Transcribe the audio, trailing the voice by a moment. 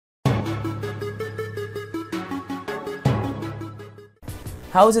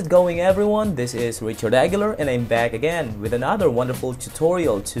How's it going, everyone? This is Richard Aguilar and I'm back again with another wonderful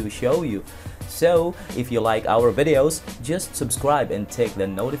tutorial to show you. So if you like our videos, just subscribe and tick the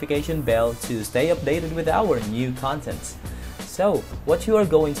notification bell to stay updated with our new contents. So what you are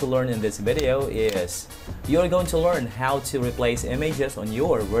going to learn in this video is you are going to learn how to replace images on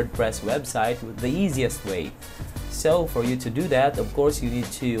your WordPress website with the easiest way. So for you to do that, of course, you need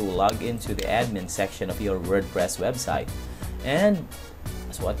to log into the admin section of your WordPress website. And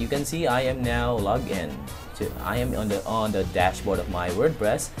as what you can see, I am now logged in. I am on the dashboard of my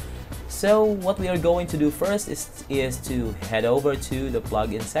WordPress. So what we are going to do first is to head over to the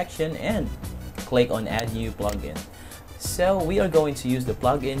plugin section and click on Add New Plugin. So we are going to use the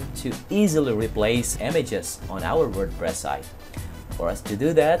plugin to easily replace images on our WordPress site. For us to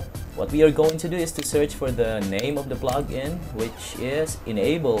do that, what we are going to do is to search for the name of the plugin, which is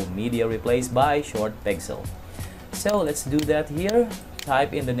Enable Media Replace by Short Pixel. So let's do that here.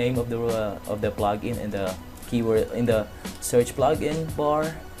 Type in the name of the plugin in the keyword in the search plugin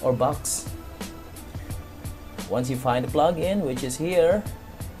bar or box. Once you find the plugin, which is here,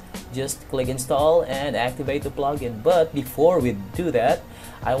 just click install and activate the plugin. But before we do that,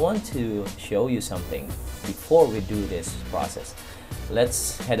 I want to show you something before we do this process.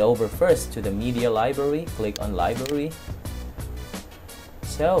 Let's head over first to the media library. Click on library.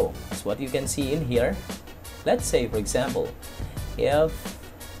 So as what you can see in here, let's say, for example,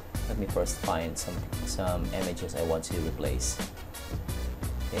 let me first find some images I want to replace.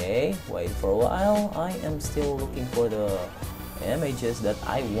 Okay, wait for a while. I am still looking for the images that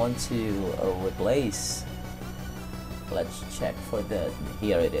I want to replace. Let's check for that.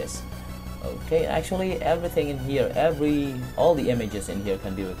 Here it is. Okay, actually everything in here, all the images in here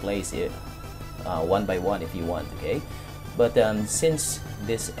can be replaced one by one if you want. Okay, but since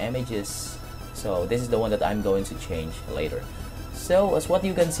this images, so this is the one that I'm going to change later. So as what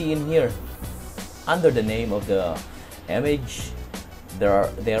you can see in here, under the name of the image,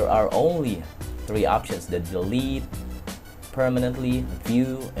 there are only three options: the delete, permanently,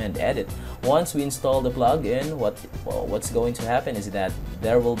 view, and edit. Once we install the plugin, what's going to happen is that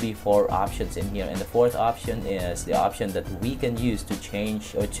there will be four options in here, and the fourth option is the option that we can use to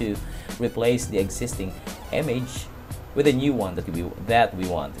change or to replace the existing image with a new one that we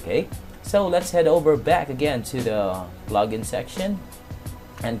want. Okay, so let's head over back again to the plugin section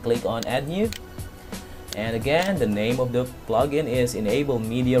and click on Add New. And again, the name of the plugin is Enable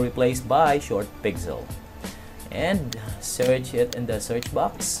Media Replace by Short Pixel. And search it in the search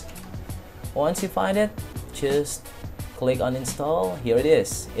box. Once you find it, just click on install. Here it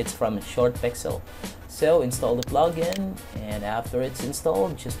is. It's from Short Pixel. So install the plugin, and after it's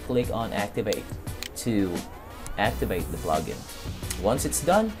installed, just click on activate to activate the plugin. Once it's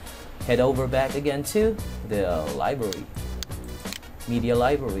done, head over back again to the library, media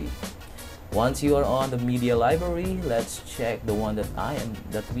library. Once you are on the media library, let's check the one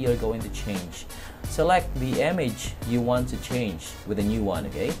that we are going to change. Select the image you want to change with a new one.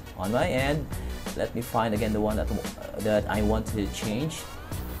 Okay, on my end, let me find again the one that I want to change.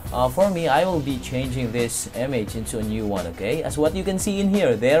 For me, I will be changing this image into a new one. Okay, as what you can see in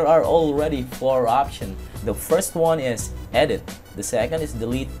here, there are already four options. The first one is edit, the second is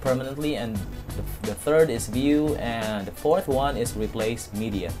delete permanently, and the third is view, and the fourth one is replace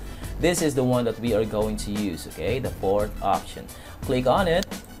media. This is the one that we are going to use. Okay, the fourth option. Click on it.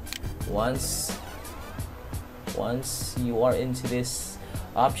 Once you are into this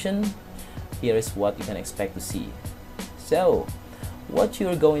option, here is what you can expect to see. So what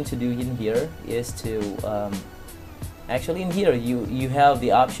you're going to do in here is to actually in here you have the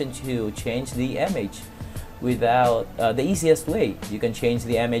option to change the image without the easiest way. You can change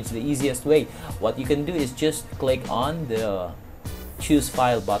the image the easiest way. What you can do is just click on the choose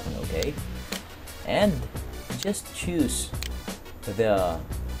file button. Okay, and just choose the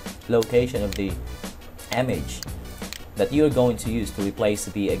location of the image that you're going to use to replace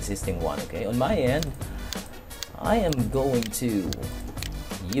the existing one. Okay, on my end, I am going to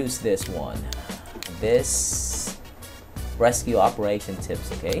use this one, this rescue operation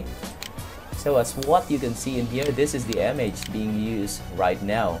tips. Okay, so as what you can see in here, this is the image being used right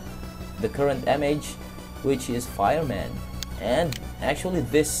now, the current image, which is fireman. And actually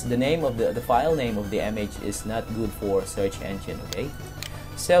the name of the file name of the image is not good for search engine. Okay,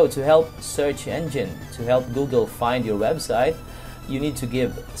 so to help search engine, to help Google find your website, you need to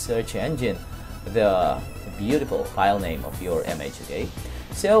give search engine the beautiful file name of your image. Okay,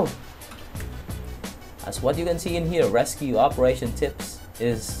 so as what you can see in here, rescue operation tips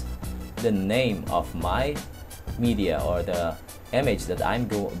is the name of my media or the image that I'm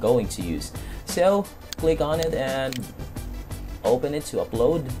going to use. So click on it and open it to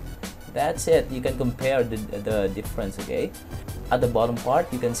upload. That's it. You can compare the difference. Okay, at the bottom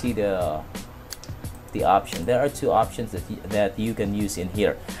part you can see the option. There are two options that you can use in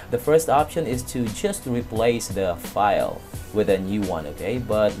here. The first option is to just replace the file with a new one. Okay,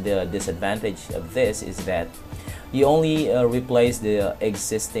 but the disadvantage of this is that you only replace the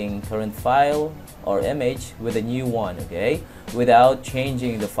existing current file or image with a new one, okay, without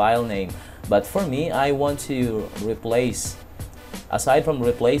changing the file name. But for me, I want to replace, aside from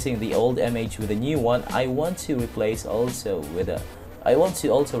replacing the old image with a new one, I want to replace also with a I want to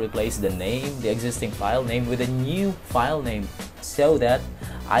also replace the name, the existing file name, with a new file name, so that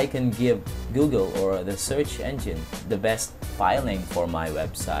I can give Google or the search engine the best file name for my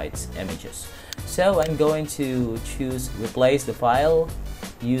website's images. So I'm going to choose replace the file,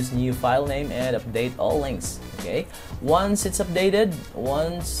 use new file name, and update all links. Okay, once it's updated,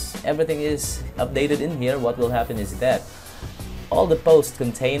 once everything is updated in here, what will happen is that all the posts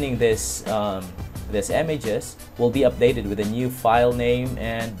containing this these images will be updated with a new file name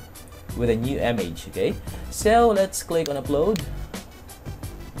and with a new image. Okay, so let's click on upload.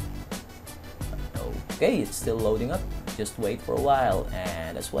 Okay, it's still loading up. Just wait for a while,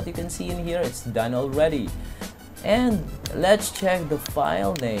 and that's what you can see in here. It's done already. And let's check the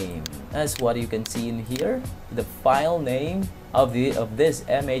file name. That's what you can see in here. The file name of this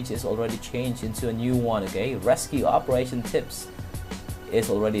image is already changed into a new one. Okay, rescue operation tips is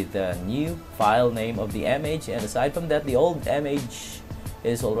already the new file name of the image, and aside from that, the old image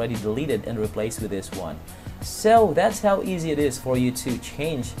is already deleted and replaced with this one. So that's how easy it is for you to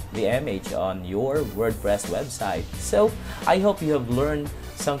change the image on your WordPress website. So I hope you have learned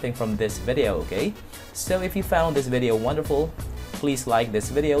something from this video. Okay, so if you found this video wonderful, please like this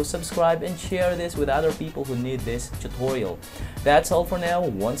video, subscribe, and share this with other people who need this tutorial. That's all for now.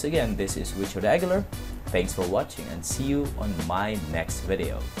 Once again, this is Richard Aguilar. Thanks for watching, and see you on my next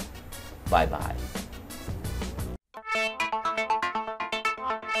video. Bye bye.